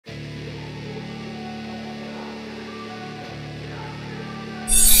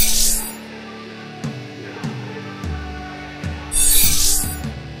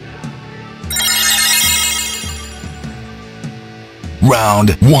Round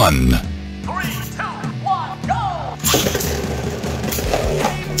 1.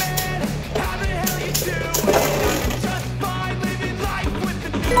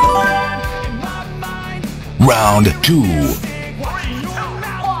 Round 2.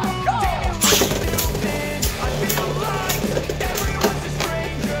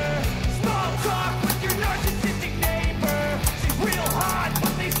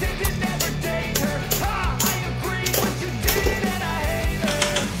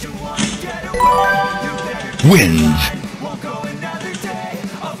 Wins.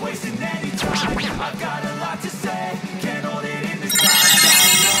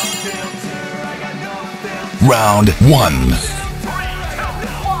 Round 1.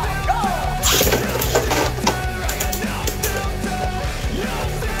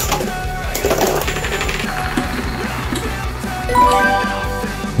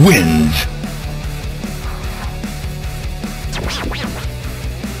 Wins.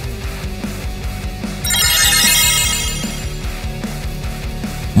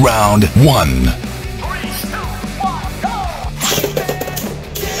 Round 1.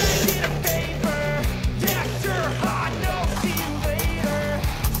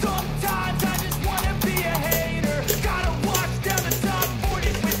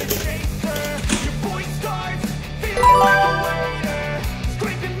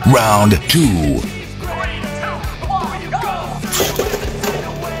 Round 2.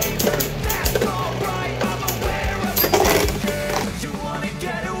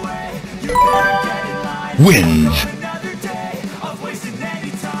 Wins.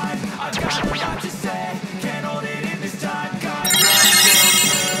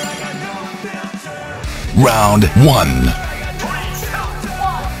 Round 1.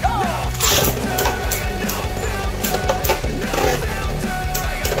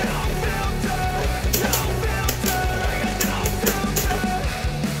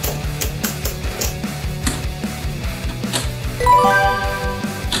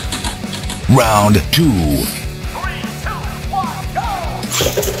 Round 2.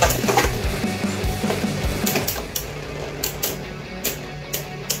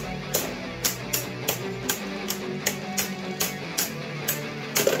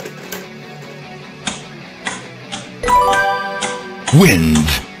 Wins.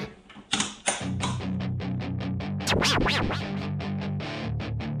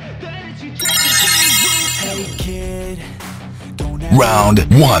 Round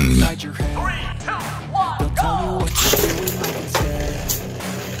 1.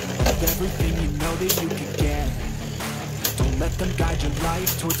 Everything you know that you can get. Don't let them guide your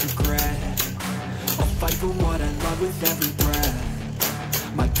life towards regret. I'll fight for what I love with every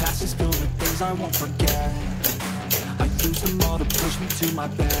breath. My past is filled with things I won't forget. I use them all to push me to my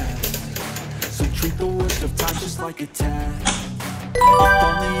best. So treat the worst of times just like a test. If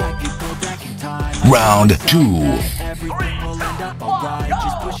only I could go back in time. Round 2. Everything will end up alright.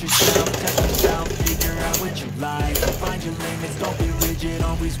 Just push yourself, test yourself, figure out what you like. Find your limits, don't be rigid,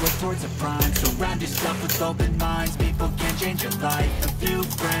 always work towards a prime. Surround yourself with open minds, people can change your life. A few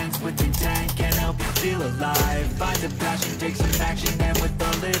friends with intent can help you feel alive. Find a passion, take some action, and with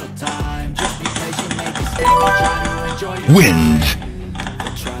a little time, just be patient, make a statement, try to enjoy your Wins.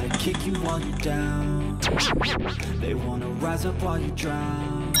 They'll try to kick you while you're down. They wanna rise up while you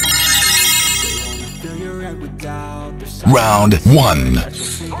drown. They wanna fill your head with doubt. Round 1.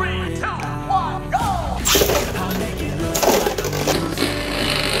 I'll make it look like I'm losing.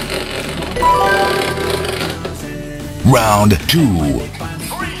 Round 2.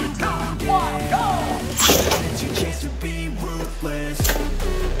 It's your chance to be ruthless.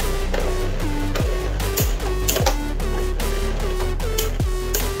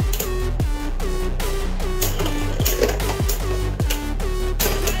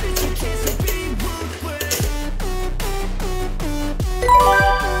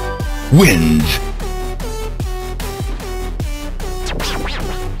 Wins.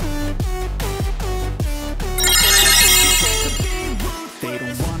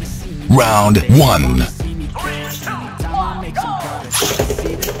 Round 1.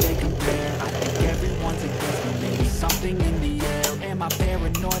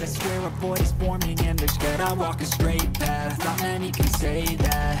 I walk a straight path, not many can say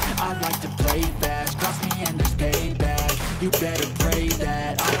that. I like to play fast, cross me and there's payback. You better pray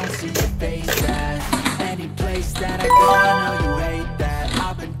that I don't see your face at any place that I go. I know you hate that.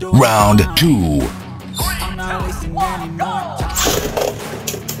 I've been doing Round 2. I'm not wasting any more time.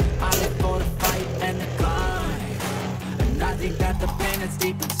 I live for the fight and the climb, and I think that the pain that's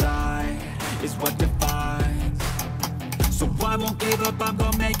deep inside is what defines. So I won't give up, I'm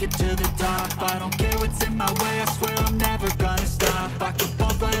gonna make it to the top. I don't care what's in my way, I swear I'm never gonna stop.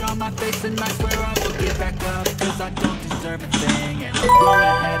 listen, I swear I will get back up, cause I don't deserve a thing, and the road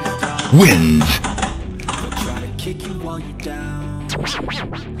ahead is tough. Wins. They'll try to kick you while you're down.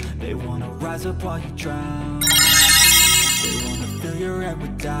 They wanna rise up while you drown. They wanna fill your head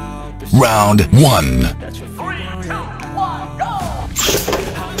with doubt. Round 1. That's your 3, 2, 1, go!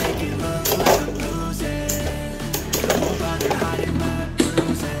 I'll make it look like I'm losing. Won't bother hiding my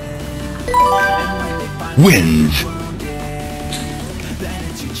bruises. And when they find Wins. me wounded, then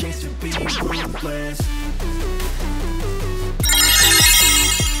it's your chance to be ruthless.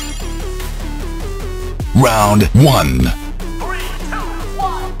 Round 1.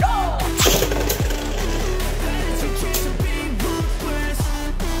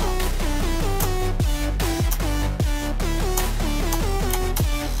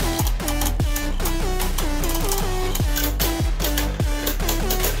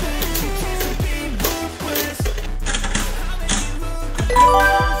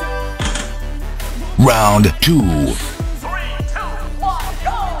 Round 2.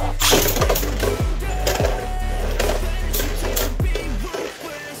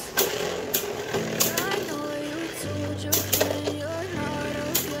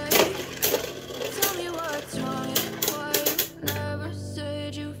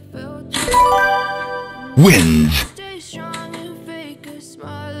 Wins.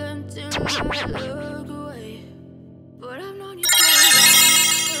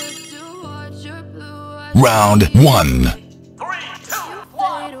 Round 1. 3, 2,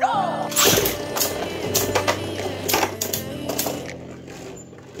 1, go!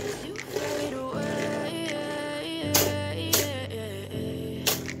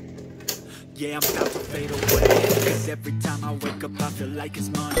 Yeah, I'm about to fade away, cause every time I wake up I feel like it's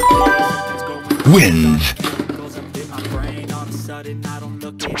Monday. Something's going on. Wins. Chemicals up in my brain. All of a sudden I don't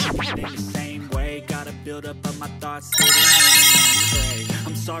look at anything the same way. Gotta build up of my thoughts sitting in an ashtray.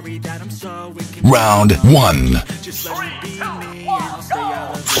 I'm sorry that I'm so inconvenient. Round 1. Just let me be me and I'll stay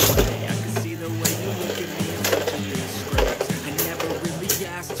out of the way. I can see the way you look at me in such a disgrace. I never really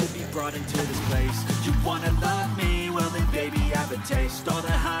asked to be brought into this place. You wanna love me? Well then baby have a taste. All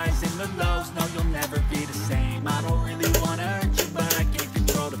the highs and the lows, no you'll never be the same. I don't really wanna hurt you but I can't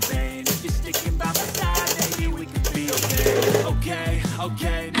control the pain. If you're sticking by my side, maybe we could be okay. Okay,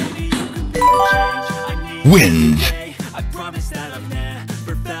 okay, maybe you could be the change I need. Wins. Today. I promise that I've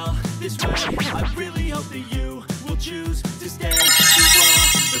never felt this way. I really hope that you will choose to stay through all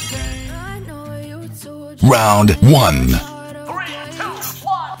the pain. Round 1. 3, 2,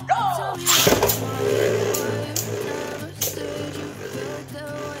 1, go!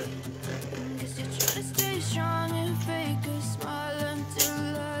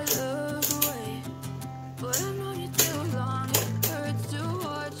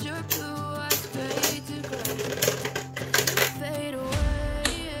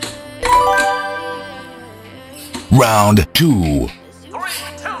 Round 2. 3,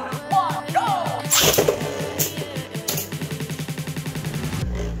 2, 1, go!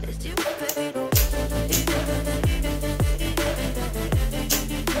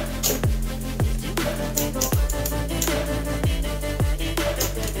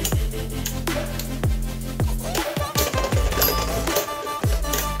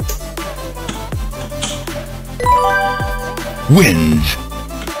 Wins.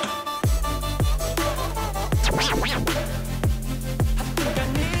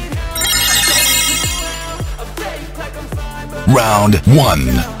 Round 1.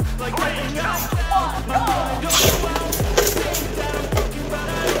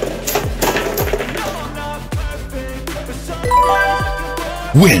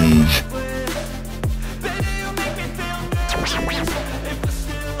 Wins.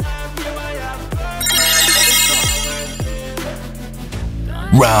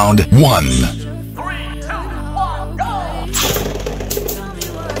 Round 1. 3, 2, 1, go!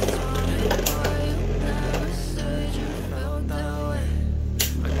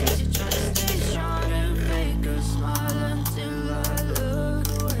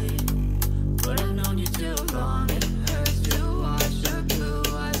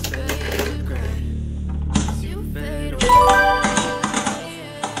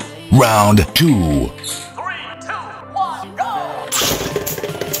 Round 2. 3, 2, 1, go!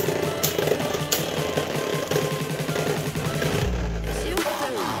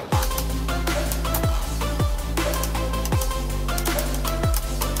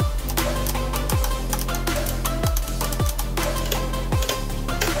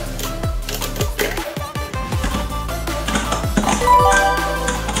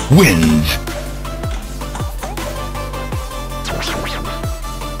 Wins.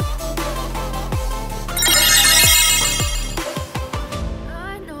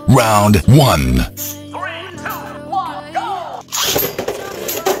 Round 1.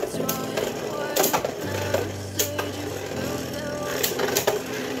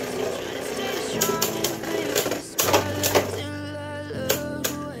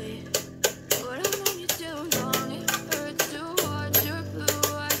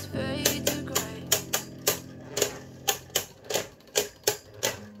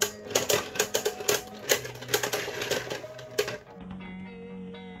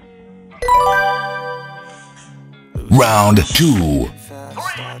 Round 2.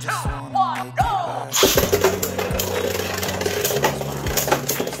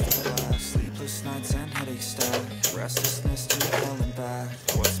 Sleepless nights and headaches stack, restlessness to hell and back.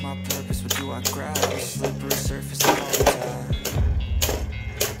 What's my purpose? What do I grab? A slippery surface of all attack.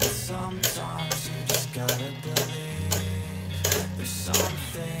 But sometimes you just gotta believe there's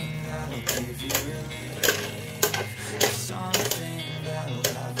something that'll give you relief. There's something that'll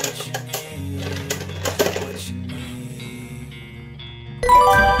have what you need.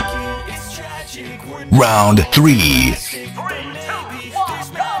 Round 3.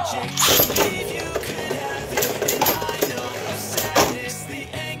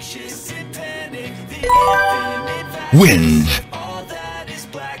 Wins.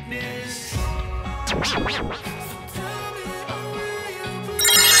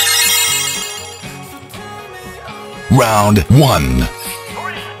 Round 1.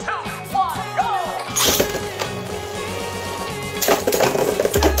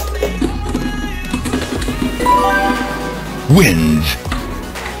 Wins.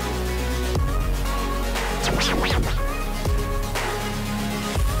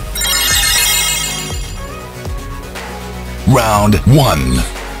 Round 1.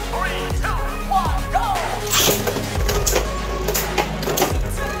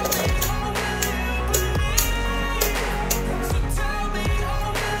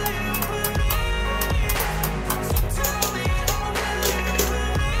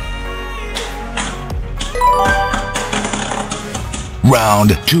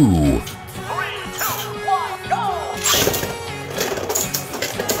 Round 2.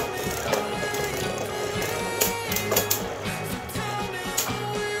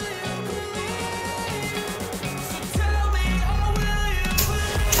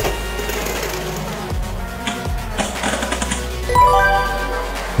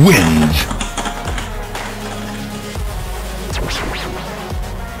 Wins.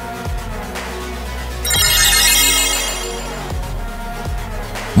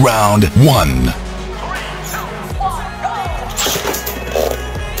 Round 1.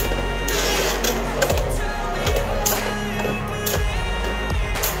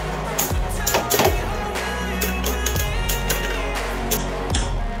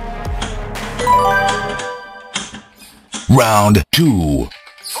 Round 2.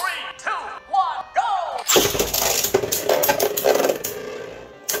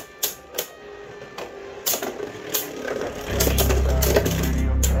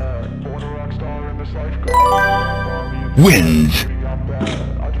 Wins.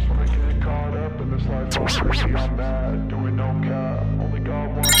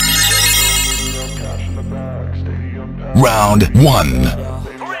 Round 1.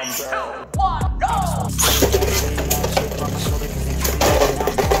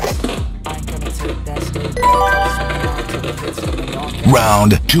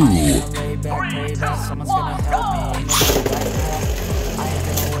 Round 2.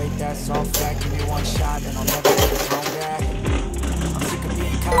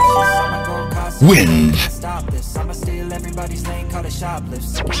 Wins. Stop this. I'ma steal everybody's lane, call it shoplift.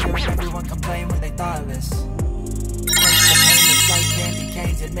 Sick of hearing everyone complain when they thoughtless. Like candy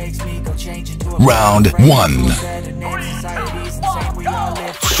canes, it makes me go change into a Round 1. Society's insane, we all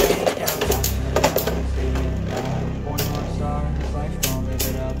live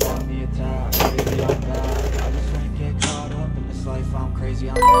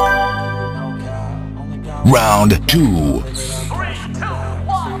Round 2.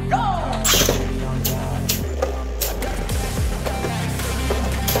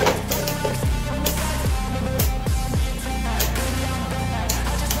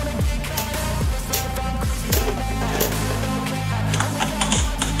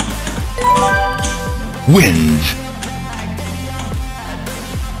 Wins.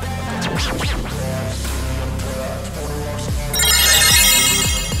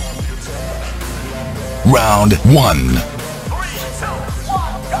 Round 1.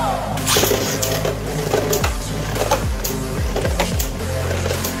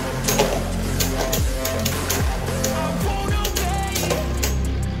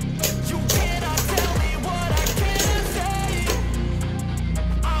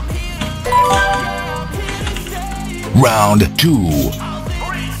 Round 2.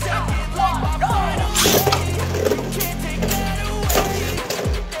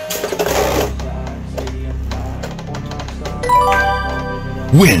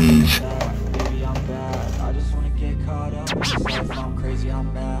 Wins. Maybe I'm bad, I just wanna get caught up. If I'm crazy,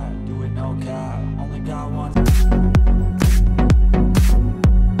 I'm mad, do it no cap.